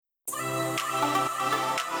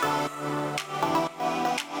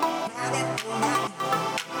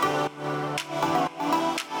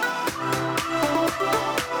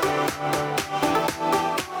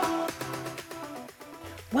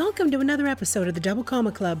episode of the Double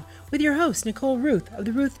Comma Club with your host, Nicole Ruth of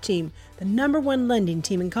the Ruth Team, the #1 lending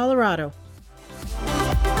team in Colorado.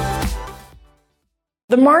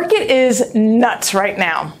 The market is nuts right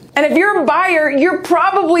now. And if you're a buyer, you're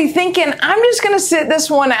probably thinking, I'm just going to sit this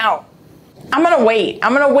one out. I'm going to wait.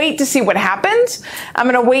 I'm going to wait to see what happens. I'm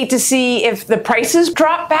going to wait to see if the prices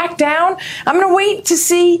drop back down. I'm going to wait to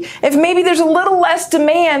see if maybe there's a little less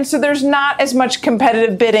demand so there's not as much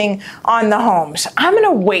competitive bidding on the homes. I'm going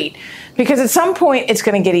to wait because at some point it's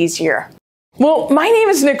going to get easier. Well, my name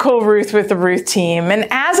is Nicole Ruth with the Ruth Team, and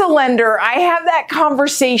as a lender, I have that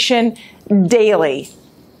conversation daily.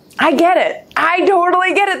 I get it. I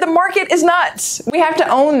totally get it. The market is nuts. We have to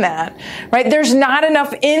own that, right? There's not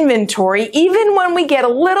enough inventory. Even when we get a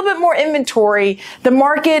little bit more inventory, the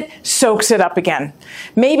market soaks it up again.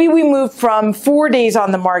 Maybe we moved from 4 days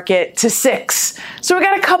on the market to 6. So we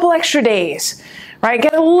got a couple extra days, right?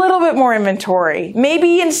 Get a little bit more inventory.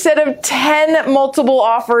 Maybe instead of 10 multiple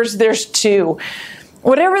offers, there's 2.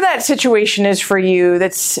 Whatever that situation is for you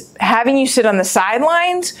that's having you sit on the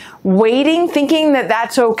sidelines, waiting, thinking that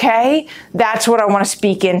that's okay, that's what I want to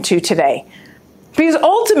speak into today. Because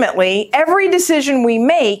ultimately, every decision we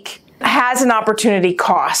make has an opportunity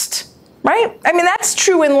cost, right? I mean, that's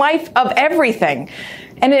true in life of everything.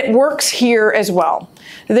 And it works here as well.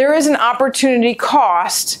 There is an opportunity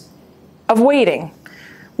cost of waiting.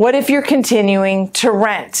 What if you're continuing to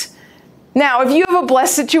rent? Now, if you have a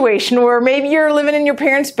blessed situation where maybe you're living in your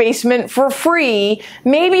parents' basement for free,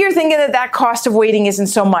 maybe you're thinking that that cost of waiting isn't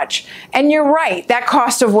so much. And you're right, that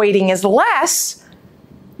cost of waiting is less,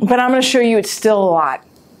 but I'm going to show you it's still a lot.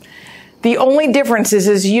 The only difference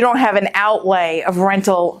is you don't have an outlay of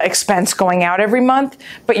rental expense going out every month,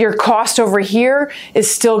 but your cost over here is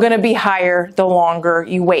still going to be higher the longer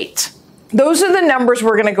you wait. Those are the numbers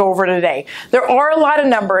we're going to go over today. There are a lot of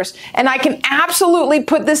numbers, and I can absolutely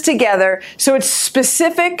put this together so it's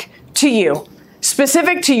specific to you,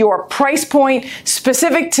 specific to your price point,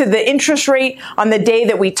 specific to the interest rate on the day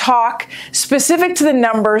that we talk, specific to the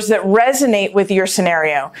numbers that resonate with your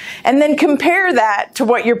scenario, and then compare that to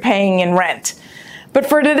what you're paying in rent. But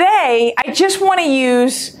for today, I just want to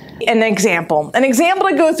use an example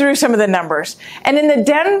to go through some of the numbers. And in the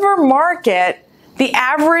Denver market, the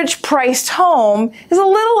average priced home is a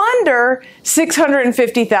little under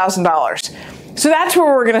 $650,000. So that's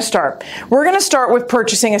where we're going to start. We're going to start with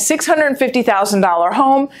purchasing a $650,000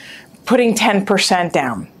 home, putting 10%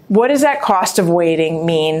 down. What does that cost of waiting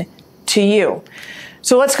mean to you?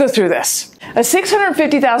 So let's go through this. A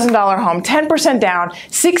 $650,000 home, 10% down,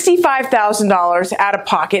 $65,000 out of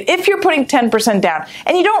pocket if you're putting 10% down.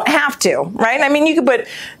 And you don't have to, right? I mean, you could put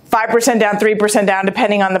 5% down, 3% down,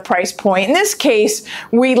 depending on the price point. In this case,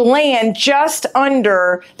 we land just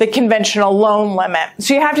under the conventional loan limit.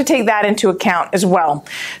 So you have to take that into account as well.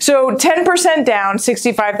 So 10% down,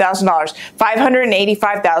 $65,000,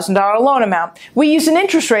 $585,000 loan amount. We use an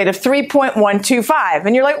interest rate of 3.125.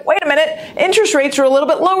 And you're like, wait a minute, interest rates are a little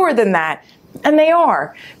bit lower than that. And they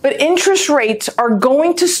are. But interest rates are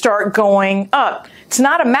going to start going up. It's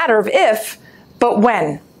not a matter of if, but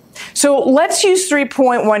when. So let's use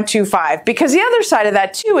 3.125 because the other side of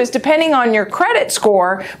that too is depending on your credit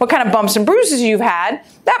score, what kind of bumps and bruises you've had,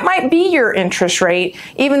 that might be your interest rate,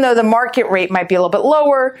 even though the market rate might be a little bit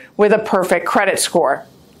lower with a perfect credit score.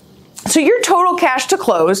 So your total cash to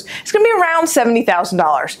close is going to be around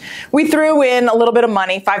 $70,000. We threw in a little bit of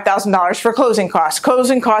money, $5,000 for closing costs.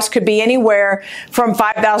 Closing costs could be anywhere from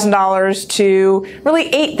 $5,000 to really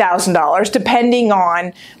 $8,000, depending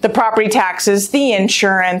on the property taxes, the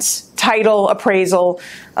insurance, title, appraisal,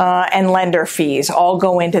 and lender fees all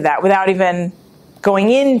go into that without even going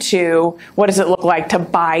into what does it look like to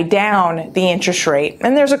buy down the interest rate.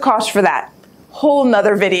 And there's a cost for that. Whole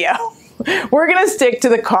nother video. We're going to stick to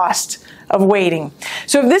the cost of waiting.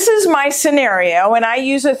 So if this is my scenario and I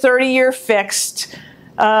use a 30-year fixed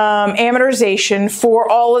amortization for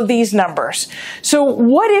all of these numbers. So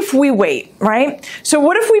what if we wait, right? So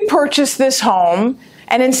what if we purchase this home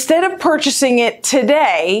and instead of purchasing it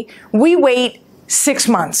today, we wait 6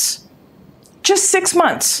 months? Just 6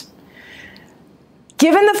 months.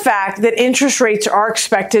 Given the fact that interest rates are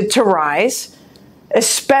expected to rise,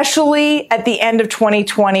 especially at the end of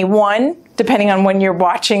 2021, depending on when you're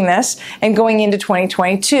watching this, and going into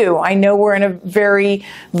 2022. I know we're in a very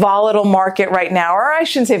volatile market right now, or I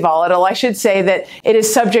shouldn't say volatile, I should say that it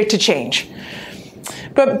is subject to change.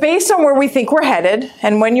 But based on where we think we're headed,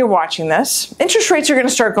 and when you're watching this, interest rates are going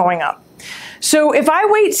to start going up. So if I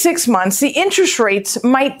wait 6 months, the interest rates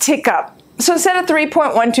might tick up. So instead of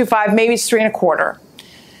 3.125, maybe it's 3.25.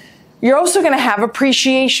 You're also going to have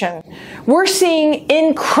appreciation. We're seeing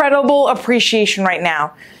incredible appreciation right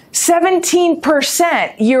now.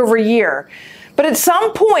 17% year over year. But at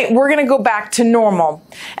some point, we're going to go back to normal.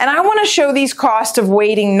 And I want to show these cost of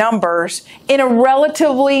waiting numbers in a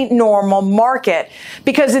relatively normal market,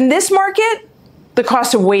 because in this market, the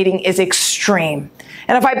cost of waiting is extreme.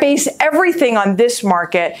 And if I base everything on this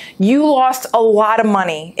market, you lost a lot of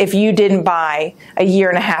money if you didn't buy a year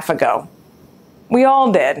and a half ago. We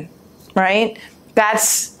all did, right?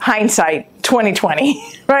 That's hindsight 2020,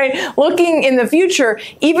 right? Looking in the future,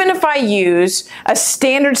 even if I use a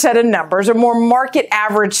standard set of numbers, a more market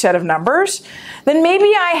average set of numbers, then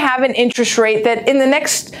maybe I have an interest rate that in the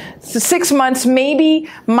next 6 months, maybe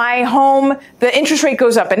my home, the interest rate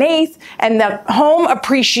goes up 1/8, and the home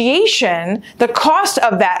appreciation, the cost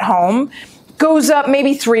of that home goes up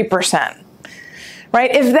maybe 3%.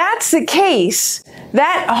 Right? If that's the case,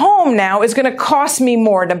 that home now is going to cost me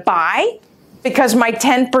more to buy, because my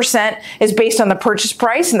 10% is based on the purchase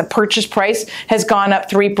price, and the purchase price has gone up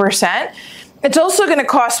 3%. It's also going to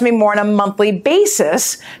cost me more on a monthly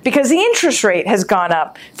basis because the interest rate has gone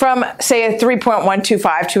up from, say, a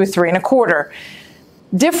 3.125 to a 3.25.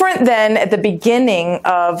 Different than at the beginning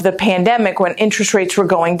of the pandemic when interest rates were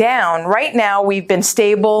going down. Right now, we've been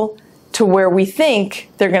stable to where we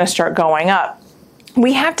think they're going to start going up.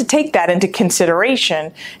 We have to take that into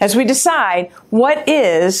consideration as we decide what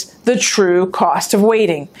is the true cost of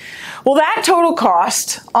waiting. Well, that total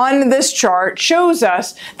cost on this chart shows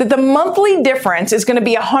us that the monthly difference is going to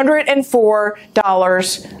be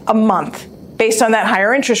 $104 a month based on that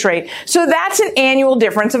higher interest rate. So that's an annual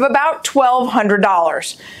difference of about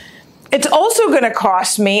 $1,200. It's also going to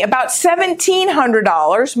cost me about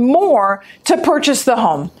 $1,700 more to purchase the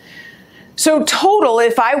home. So total,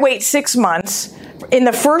 if I wait 6 months, in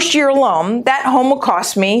the first year alone, that home will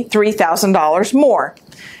cost me $3,000 more.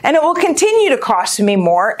 And it will continue to cost me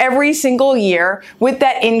more every single year with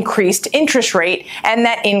that increased interest rate and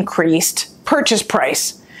that increased purchase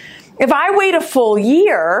price. If I wait a full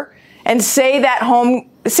year and say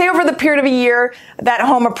over the period of a year, that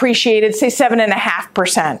home appreciated, say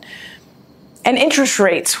 7.5%. And interest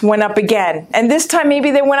rates went up again. And this time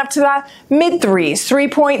maybe they went up to the mid-threes,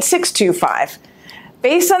 3.625.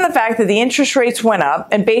 Based on the fact that the interest rates went up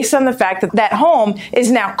and based on the fact that that home is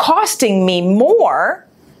now costing me more,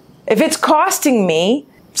 if it's costing me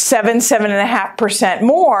 7.5%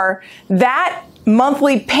 more, that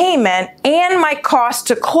monthly payment and my cost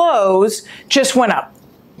to close just went up.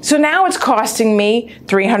 So now it's costing me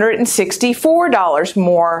 $364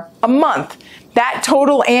 more a month. That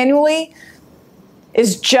total annually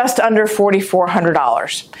is just under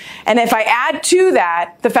 $4,400. And if I add to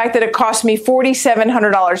that the fact that it cost me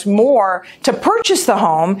 $4,700 more to purchase the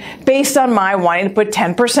home based on my wanting to put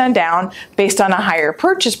 10% down based on a higher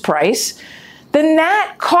purchase price, then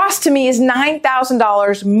that cost to me is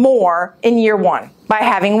 $9,000 more in year one by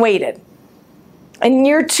having waited. In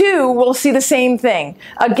year two, we'll see the same thing.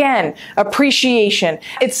 Again, appreciation.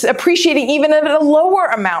 It's appreciating even at a lower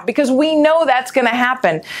amount because we know that's going to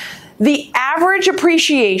happen. The average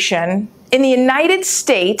appreciation in the United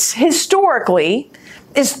States historically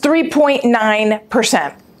is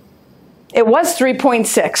 3.9%. It was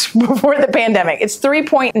 3.6 before the pandemic. It's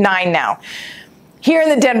 3.9 now. Here in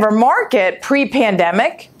the Denver market,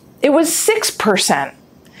 pre-pandemic, it was 6%.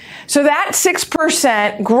 So that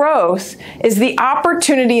 6% growth is the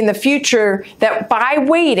opportunity in the future that by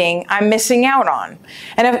waiting, I'm missing out on.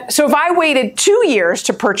 And if I waited 2 years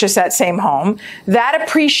to purchase that same home, that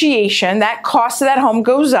appreciation, that cost of that home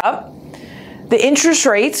goes up. The interest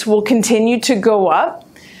rates will continue to go up.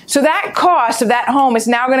 So that cost of that home is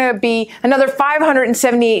now going to be another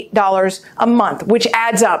 $578 a month, which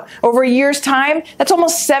adds up. Over a year's time, that's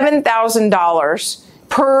almost $7,000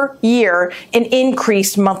 per year in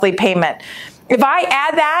increased monthly payment. If I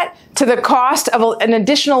add that to the cost of an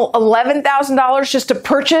additional $11,000 just to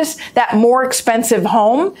purchase that more expensive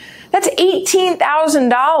home, that's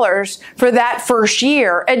 $18,000 for that first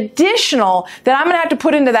year additional that I'm going to have to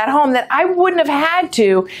put into that home that I wouldn't have had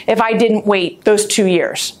to if I didn't wait those 2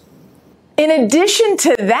 years. In addition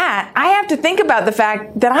to that, I have to think about the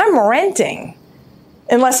fact that I'm renting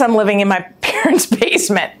unless I'm living in my parents'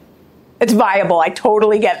 basement. It's viable. I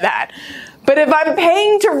totally get that. But if I'm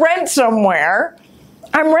paying to rent somewhere,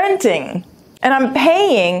 I'm renting and I'm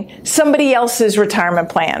paying somebody else's retirement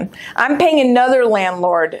plan. I'm paying another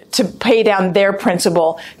landlord to pay down their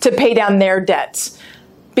principal, to pay down their debts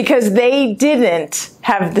because they didn't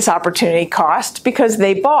have this opportunity cost because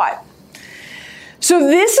they bought. So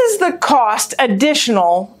this is the cost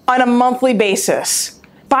additional on a monthly basis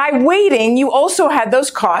By waiting, you also had those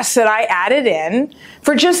costs that I added in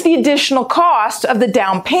for just the additional cost of the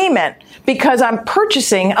down payment because I'm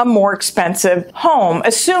purchasing a more expensive home,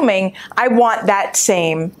 assuming I want that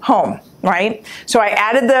same home, right? So I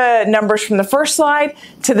added the numbers from the first slide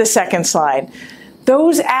to the second slide.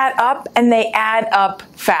 Those add up and they add up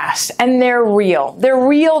fast and they're real. They're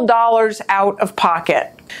real dollars out of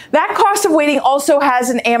pocket. That cost of waiting also has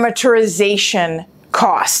an amortization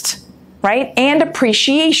cost, right? And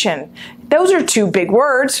appreciation. Those are two big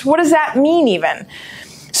words. What does that mean even?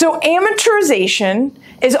 So amortization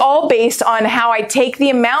is all based on how I take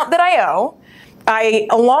the amount that I owe, I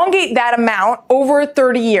elongate that amount over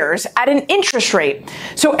 30 years at an interest rate.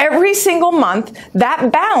 So every single month,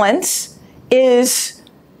 that balance is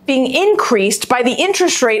being increased by the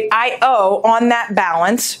interest rate I owe on that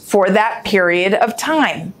balance for that period of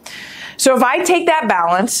time. So if I take that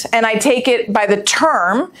balance and I take it by the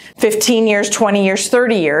term, 15 years, 20 years,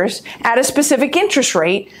 30 years, at a specific interest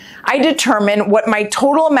rate, I determine what my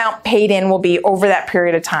total amount paid in will be over that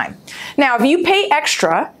period of time. Now, if you pay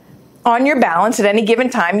extra on your balance at any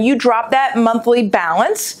given time, you drop that monthly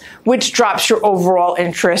balance, which drops your overall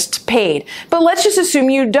interest paid. But let's just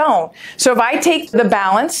assume you don't. So if I take the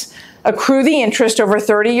balance, accrue the interest over a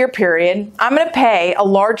 30-year period, I'm going to pay a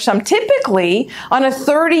large sum. Typically, on a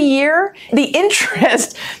 30-year, the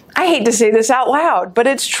interest, I hate to say this out loud, but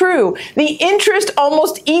it's true. The interest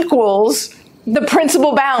almost equals the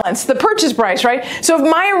principal balance, the purchase price, right? So if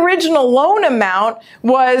my original loan amount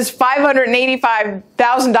was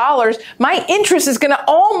 $585,000, my interest is going to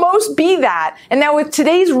almost be that. And now with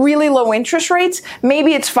today's really low interest rates,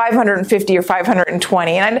 maybe it's 550 or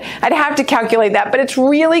 520. And I'd have to calculate that, but it's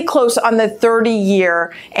really close on the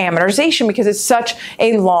 30-year amortization because it's such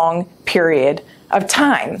a long period of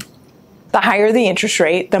time. The higher the interest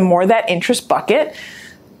rate, the more that interest bucket,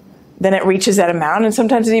 then it reaches that amount, and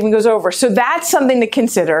sometimes it even goes over. So that's something to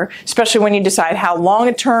consider, especially when you decide how long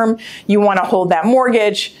a term you want to hold that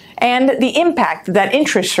mortgage and the impact that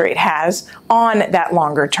interest rate has on that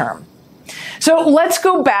longer term. So let's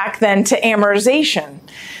go back then to amortization,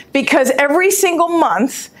 because every single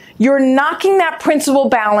month you're knocking that principal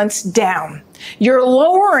balance down. You're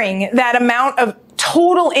lowering that amount of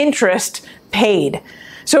total interest paid.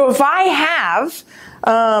 So if I have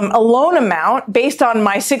a loan amount based on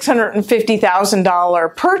my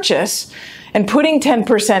 $650,000 purchase and putting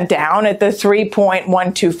 10% down at the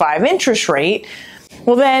 3.125 interest rate,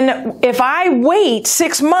 well then if I wait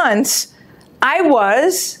 6 months, I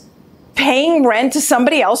was paying rent to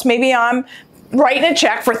somebody else. Maybe I'm writing a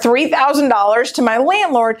check for $3,000 to my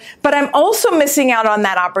landlord, but I'm also missing out on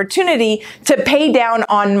that opportunity to pay down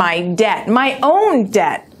on my debt, my own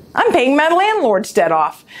debt. I'm paying my landlord's debt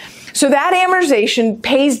off. So that amortization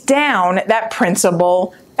pays down that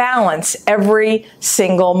principal balance every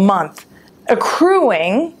single month,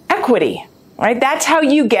 accruing equity, right? That's how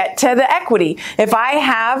you get to the equity. If I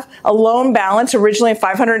have a loan balance originally of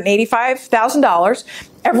 $585,000,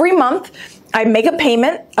 every month I make a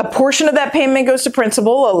payment, a portion of that payment goes to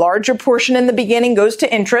principal, a larger portion in the beginning goes to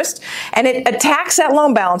interest, and it attacks that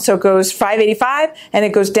loan balance. So it goes 585 and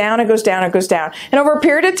it goes down, it goes down, it goes down. And over a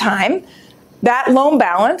period of time, that loan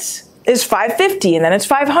balance is 550, and then it's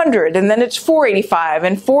 500, and then it's 485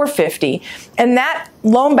 and 450. And that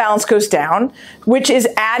loan balance goes down, which is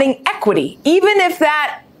adding equity. Even if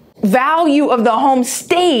that value of the home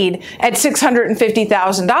stayed at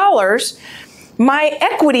 $650,000, my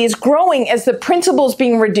equity is growing as the principal is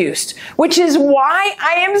being reduced, which is why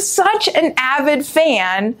I am such an avid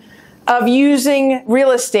fan of using real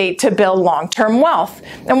estate to build long-term wealth,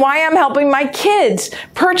 and why I'm helping my kids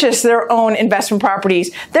purchase their own investment properties.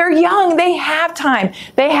 They're young, they have time,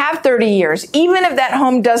 they have 30 years. Even if that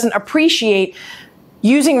home doesn't appreciate,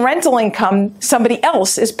 using rental income, somebody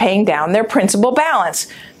else is paying down their principal balance.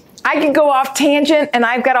 I could go off tangent, and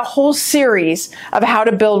I've got a whole series of how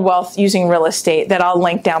to build wealth using real estate that I'll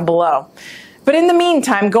link down below. But in the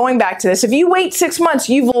meantime, going back to this, if you wait 6 months,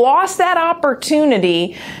 you've lost that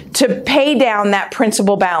opportunity to pay down that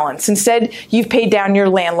principal balance. Instead, you've paid down your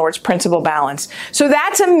landlord's principal balance. So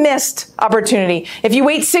that's a missed opportunity. If you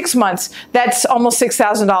wait 6 months, that's almost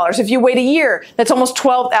 $6,000. If you wait a year, that's almost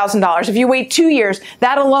 $12,000. If you wait 2 years,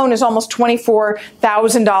 that alone is almost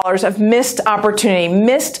 $24,000 of missed opportunity,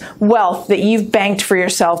 missed wealth that you've banked for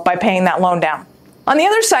yourself by paying that loan down. On the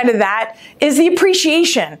other side of that is the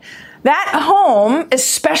appreciation. That home,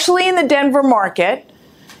 especially in the Denver market,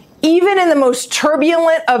 even in the most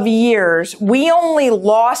turbulent of years, we only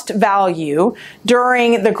lost value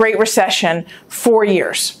during the Great Recession 4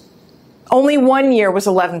 years. Only 1 year was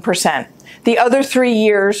 11%. The other 3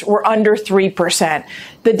 years were under 3%.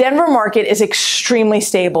 The Denver market is extremely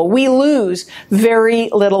stable. We lose very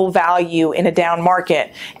little value in a down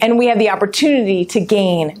market, and we have the opportunity to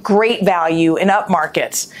gain great value in up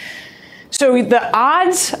markets. So the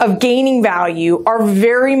odds of gaining value are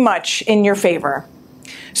very much in your favor.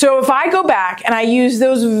 So if I go back and I use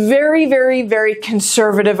those very, very, very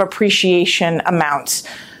conservative appreciation amounts,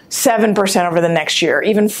 7% over the next year,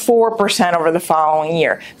 even 4% over the following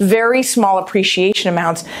year, very small appreciation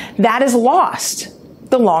amounts, that is lost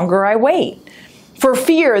the longer I wait. For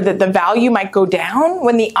fear that the value might go down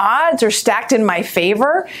when the odds are stacked in my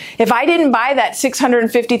favor. If I didn't buy that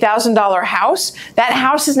 $650,000 house, that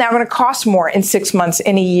house is now going to cost more in 6 months,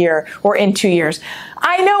 in a year, or in 2 years.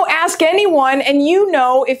 I know, ask anyone, and you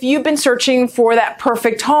know if you've been searching for that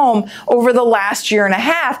perfect home over the last year and a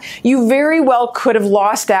half, you very well could have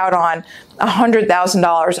lost out on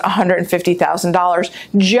 $100,000, $150,000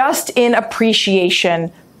 just in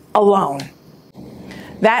appreciation alone.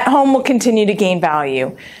 That home will continue to gain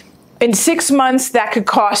value. In 6 months, that could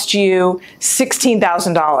cost you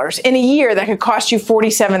 $16,000. In a year, that could cost you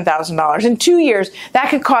 $47,000. In 2 years,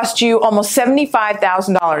 that could cost you almost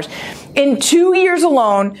 $75,000. In 2 years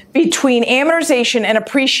alone, between amortization and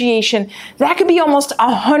appreciation, that could be almost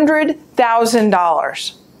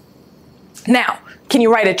 $100,000. Now, can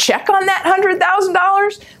you write a check on that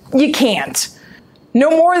 $100,000? You can't.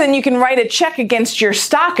 No more than you can write a check against your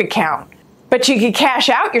stock account. But you can cash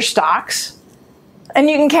out your stocks, and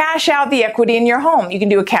you can cash out the equity in your home. You can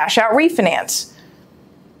do a cash out refinance,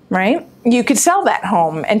 right? You could sell that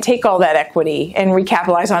home and take all that equity and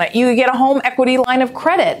recapitalize on it. You could get a home equity line of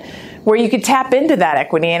credit where you could tap into that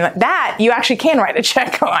equity, and that you actually can write a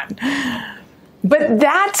check on. But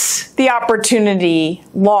that's the opportunity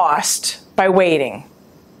lost by waiting.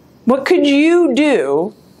 What could you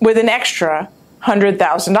do with an extra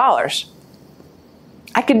 $100,000?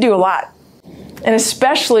 I could do a lot. And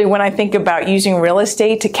especially when I think about using real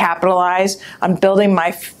estate to capitalize on building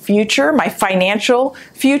my future, my financial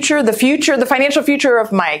future, the financial future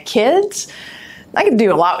of my kids, I could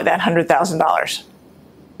do a lot with that $100,000.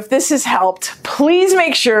 If this has helped, please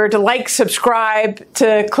make sure to like, subscribe,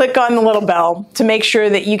 to click on the little bell to make sure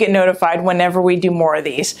that you get notified whenever we do more of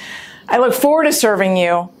these. I look forward to serving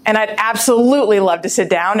you, and I'd absolutely love to sit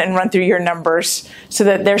down and run through your numbers so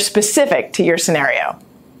that they're specific to your scenario.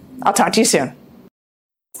 I'll talk to you soon.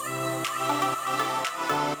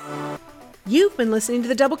 You've been listening to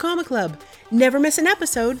the Double Comma Club. Never miss an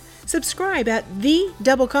episode. Subscribe at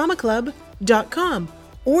thedoublecommaclub.com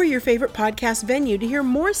or your favorite podcast venue to hear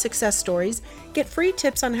more success stories, get free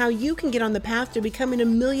tips on how you can get on the path to becoming a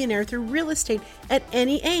millionaire through real estate at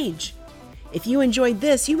any age. If you enjoyed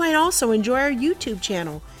this, you might also enjoy our YouTube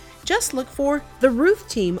channel. Just look for The Ruth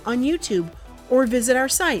Team on YouTube or visit our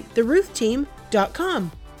site,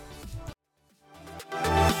 theruthteam.com.